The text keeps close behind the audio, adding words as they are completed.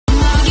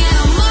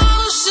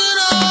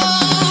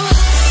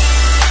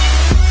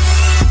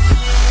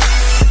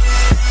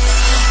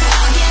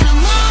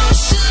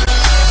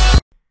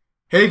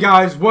Hey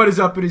guys, what is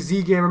up? It is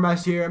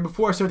ZGamerMaster here, and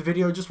before I start the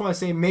video, I just want to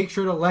say make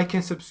sure to like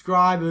and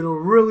subscribe. It'll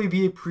really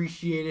be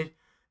appreciated.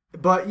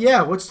 But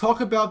yeah, let's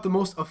talk about the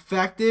most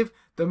effective,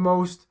 the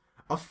most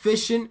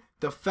efficient,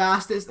 the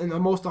fastest, and the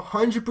most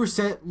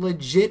 100%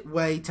 legit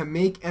way to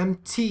make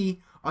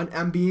MT on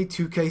NBA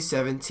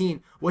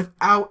 2K17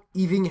 without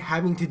even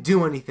having to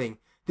do anything.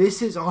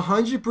 This is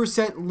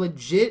 100%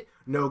 legit,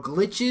 no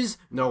glitches,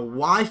 no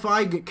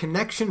Wi-Fi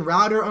connection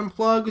router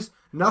unplugs,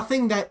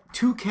 nothing that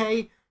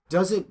 2K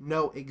doesn't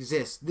know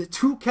exists. The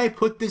 2K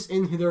put this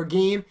into their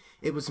game.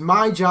 It was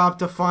my job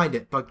to find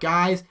it. But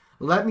guys,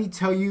 let me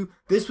tell you,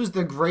 this was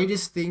the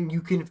greatest thing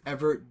you can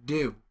ever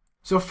do.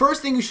 So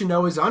first thing you should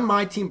know is on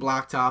My Team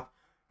Blacktop,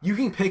 you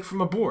can pick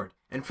from a board.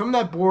 And from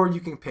that board,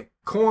 you can pick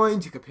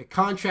coins, you can pick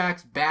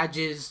contracts,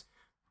 badges,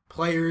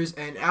 players.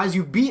 And as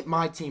you beat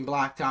My Team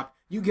Blacktop,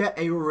 you get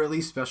a really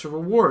special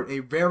reward. A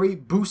very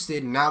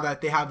boosted, now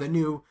that they have the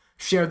new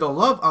Share the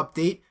Love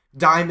update,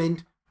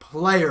 Diamond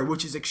Player,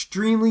 which is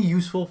extremely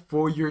useful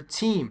for your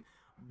team.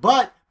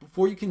 But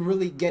before you can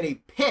really get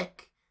a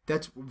pick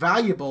that's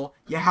valuable,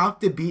 you have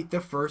to beat the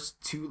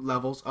first 2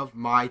 levels of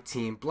My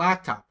Team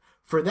Blacktop.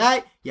 For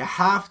that, you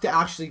have to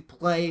actually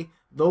play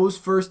those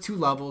first 2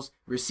 levels,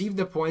 receive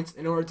the points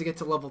in order to get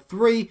to level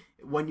 3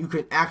 when you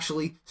can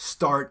actually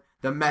start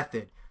the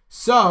method.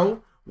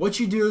 So what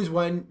you do is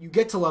when you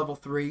get to level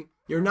 3,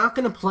 you're not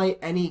going to play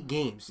any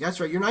games.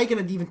 That's right. You're not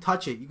going to even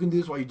touch it. You can do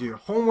this while you do your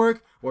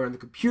homework or on the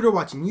computer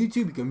watching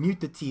YouTube. You can mute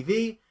the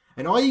TV.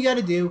 And all you got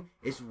to do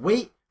is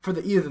wait for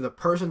either the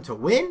person to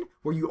win,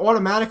 where you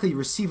automatically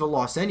receive a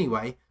loss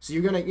anyway. So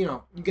you're going to,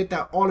 you get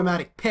that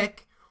automatic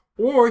pick.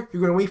 Or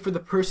you're going to wait for the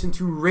person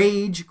to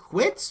rage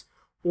quits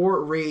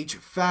or rage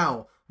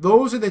foul.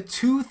 Those are the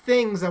 2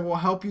 things that will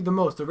help you the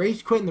most. The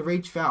rage quit and the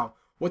rage foul.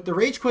 What the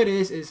rage quit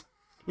is,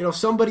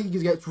 somebody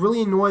gets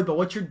really annoyed by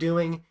what you're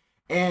doing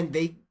and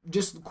they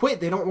just quit.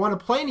 They don't want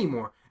to play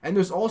anymore. And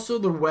there's also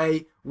the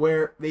way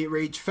where they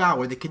rage foul,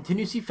 where they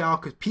continuously foul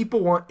because people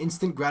want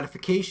instant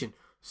gratification.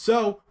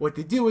 So what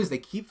they do is they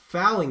keep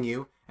fouling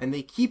you, and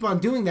they keep on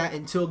doing that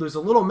until there's a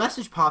little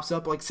message pops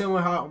up, like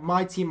similar how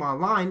My Team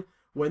Online,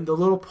 when the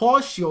little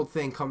pause shield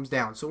thing comes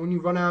down. So when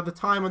you run out of the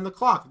time on the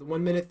clock, the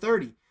 1 minute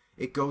 30,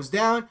 it goes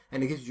down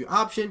and it gives you an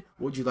option.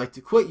 Would you like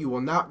to quit? You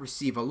will not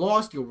receive a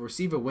loss. You'll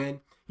receive a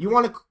win. You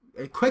want to,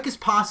 as quick as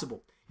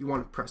possible, you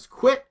want to press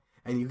quit.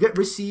 And you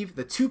receive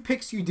the 2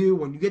 picks you do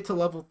when you get to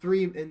level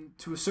 3 and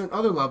to a certain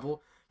other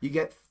level, you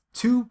get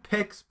 2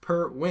 picks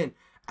per win.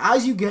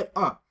 As you get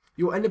up,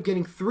 you'll end up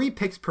getting 3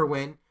 picks per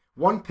win,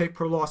 1 pick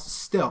per loss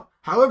still.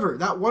 However,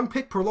 that 1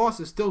 pick per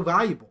loss is still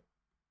valuable.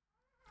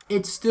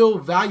 It's still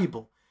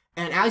valuable.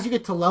 And as you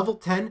get to level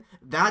 10,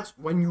 that's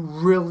when you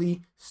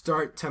really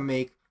start to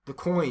make the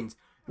coins.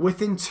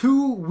 Within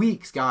 2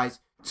 weeks, guys,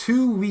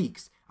 2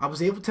 weeks, I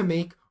was able to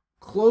make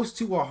close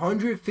to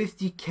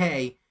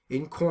 150K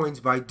in coins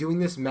by doing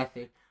this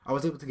method. I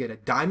was able to get a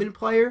diamond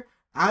player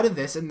out of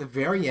this. In the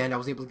very end, I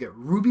was able to get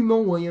Ruby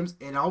Mo Williams,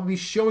 and I'll be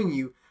showing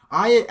you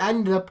I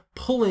ended up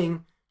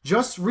pulling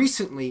just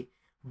recently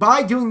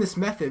by doing this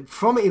method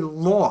from a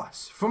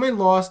loss.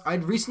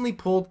 I'd recently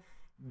pulled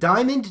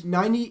Diamond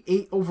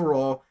 98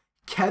 overall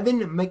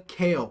Kevin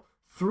McHale,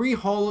 3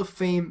 Hall of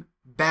Fame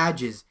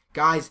badges.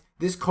 Guys,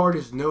 this card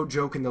is no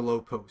joke in the low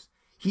post.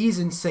 He's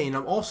insane.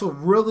 I'm also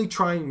really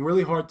trying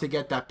really hard to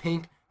get that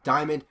pink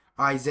diamond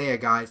Isaiah,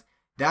 guys.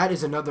 That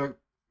is another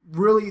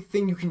really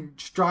thing you can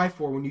strive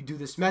for when you do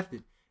this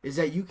method, is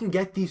that you can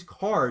get these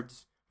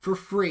cards for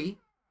free.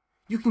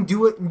 You can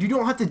do it, you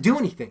don't have to do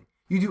anything.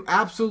 You do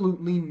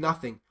absolutely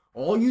nothing.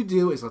 All you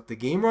do is let the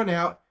game run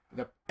out,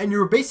 and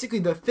you're basically,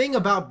 the thing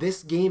about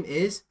this game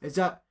is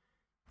that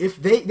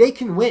if they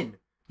can win,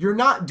 you're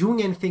not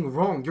doing anything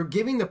wrong. You're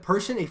giving the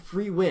person a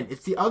free win.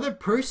 It's the other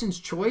person's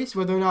choice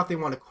whether or not they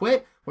want to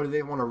quit, whether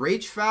they want to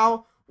rage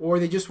foul, or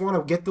they just want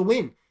to get the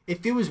win.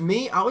 If it was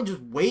me, I would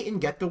just wait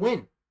and get the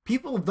win.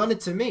 People have done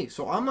it to me.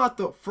 So I'm not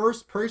the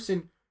first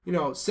person,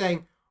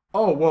 saying,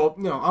 oh, well,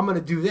 I'm going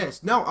to do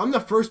this. No, I'm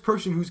the first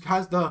person who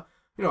has the,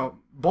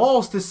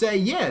 balls to say,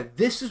 yeah,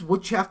 this is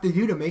what you have to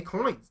do to make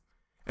coins.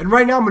 And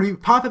right now I'm going to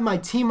be popping my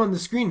team on the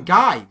screen.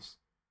 Guys,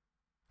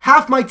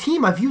 half my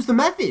team, I've used the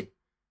method.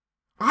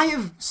 I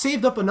have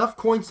saved up enough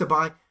coins to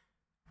buy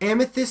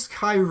Amethyst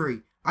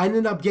Kyrie. I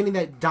ended up getting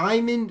that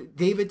Diamond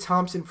David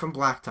Thompson from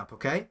Blacktop,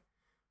 okay?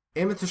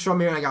 Amethyst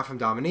Shamir I got from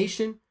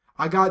Domination.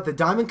 I got the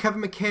Diamond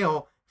Kevin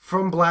McHale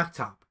from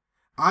Blacktop.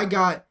 I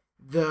got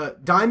the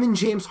Diamond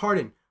James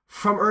Harden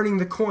from earning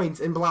the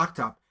coins in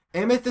Blacktop.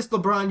 Amethyst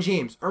LeBron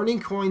James, earning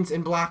coins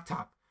in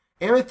Blacktop.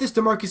 Amethyst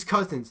DeMarcus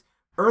Cousins,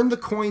 earn the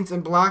coins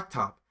in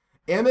Blacktop.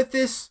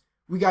 Amethyst,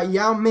 we got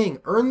Yao Ming,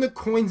 earn the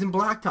coins in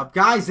Blacktop.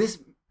 Guys,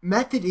 this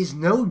method is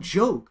no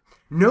joke.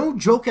 No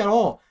joke at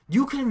all.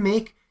 You can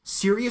make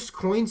serious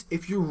coins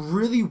if you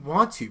really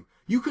want to.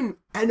 You can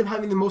end up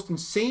having the most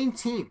insane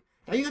team.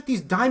 Now you got these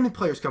diamond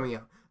players coming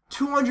out.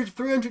 200,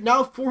 300,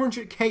 now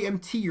 400K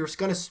MT you're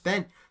going to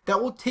spend.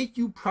 That will take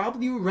you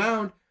probably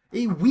around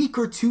a week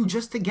or 2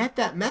 just to get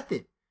that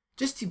method.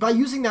 Just by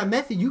using that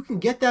method, you can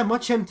get that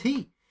much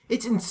MT.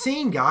 It's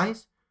insane,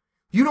 guys.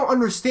 You don't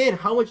understand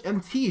how much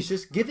MT is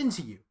just given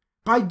to you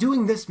by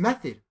doing this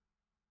method.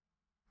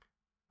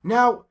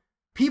 Now,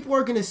 people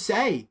are going to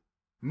say,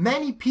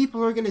 many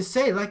people are going to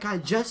say, like I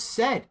just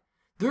said,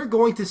 they're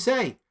going to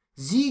say,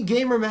 Z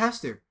Gamer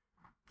Master,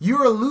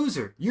 you're a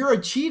loser. You're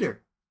a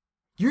cheater.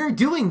 You're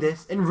doing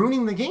this and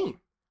ruining the game.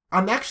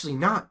 I'm actually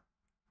not.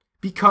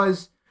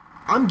 Because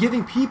I'm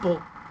giving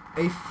people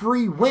a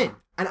free win.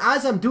 And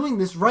as I'm doing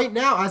this right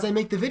now, as I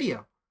make the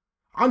video,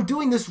 I'm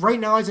doing this right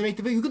now as I make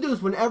the video. You can do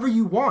this whenever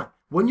you want.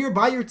 When you're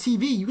by your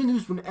TV, you can do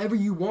this whenever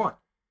you want.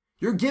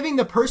 You're giving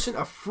the person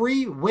a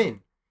free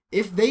win.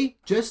 If they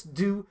just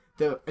do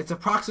it's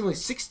approximately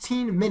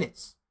 16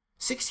 minutes.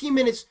 16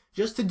 minutes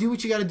just to do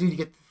what you got to do to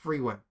get the free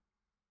win.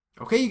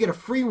 Okay, you get a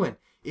free win.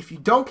 If you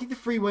don't get the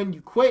free win,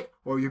 you quit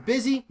or you're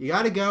busy, you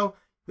got to go.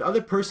 The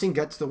other person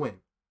gets the win.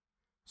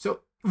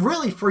 So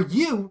really, for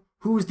you,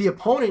 who is the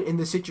opponent in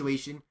this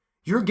situation,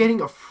 you're getting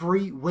a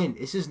free win.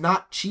 This is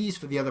not cheese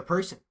for the other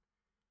person.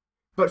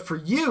 But for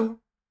you,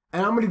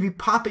 and I'm going to be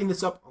popping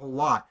this up a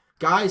lot.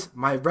 Guys,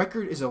 my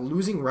record is a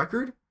losing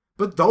record.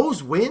 But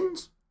those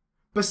wins,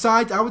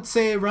 besides, I would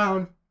say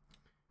around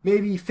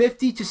maybe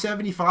 50 to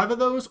 75 of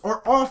those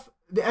are off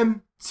the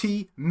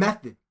MT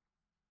method.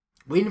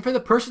 Waiting for the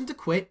person to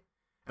quit.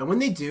 And when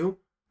they do,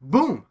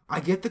 boom, I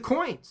get the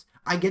coins.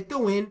 I get the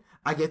win.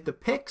 I get the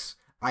picks.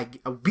 I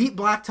beat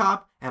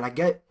Blacktop. And I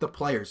get the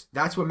players.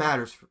 That's what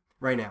matters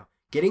right now.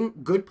 Getting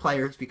good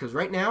players. Because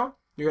right now,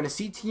 you're going to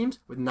see teams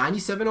with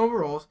 97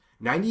 overalls,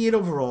 98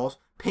 overalls,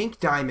 pink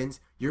diamonds.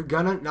 You're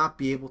going to not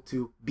be able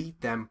to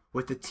beat them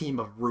with a team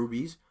of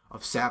rubies,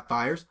 of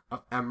sapphires,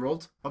 of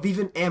emeralds, of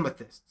even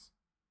amethysts.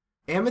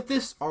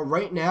 Amethysts are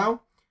right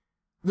now,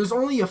 there's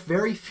only a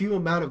very few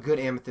amount of good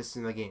amethysts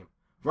in the game.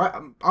 Right?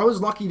 I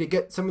was lucky to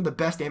get some of the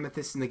best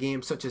amethysts in the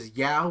game, such as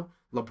Yao,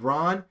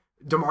 LeBron,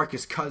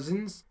 DeMarcus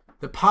Cousins.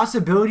 The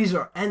possibilities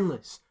are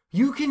endless.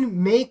 You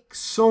can make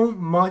so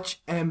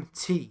much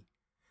MT.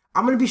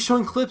 I'm going to be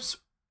showing clips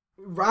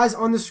rise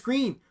on the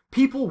screen.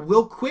 People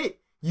will quit.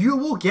 You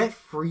will get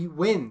free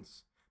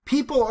wins.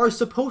 People are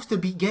supposed to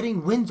be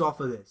getting wins off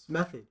of this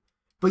method.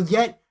 But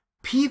yet,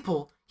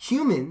 people,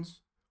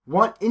 humans,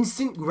 want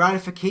instant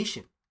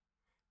gratification.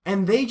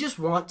 And they just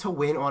want to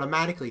win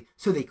automatically.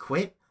 So they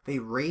quit, they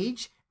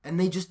rage, and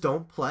they just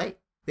don't play.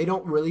 They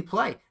don't really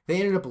play. They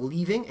ended up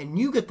leaving, and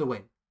you get the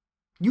win.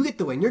 You get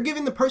the win. You're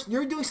giving the person,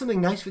 you're doing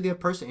something nice for the other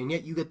person, and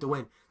yet you get the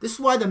win. This is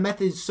why the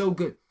method is so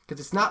good. Because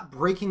it's not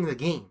breaking the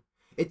game.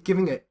 It's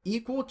giving an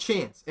equal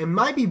chance. It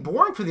might be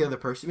boring for the other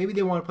person. Maybe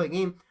they want to play a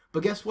game.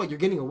 But guess what? You're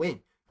getting a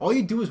win. All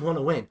you do is want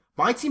to win.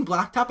 My Team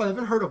Blacktop, I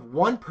haven't heard of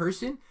one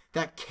person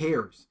that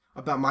cares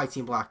about My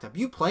Team Blacktop.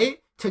 You play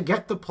it to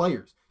get the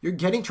players. You're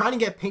trying to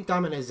get Pink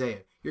Diamond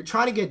Isaiah. You're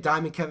trying to get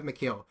Diamond Kevin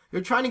McHale.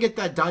 You're trying to get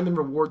that Diamond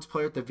Rewards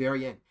player at the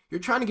very end. You're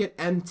trying to get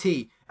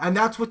MT. And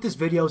that's what this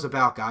video is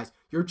about, guys.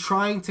 You're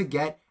trying to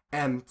get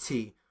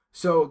MT.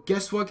 So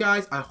guess what,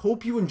 guys? I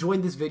hope you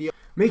enjoyed this video.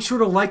 Make sure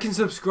to like and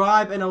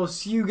subscribe, and I will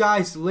see you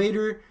guys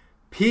later.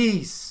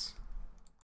 Peace.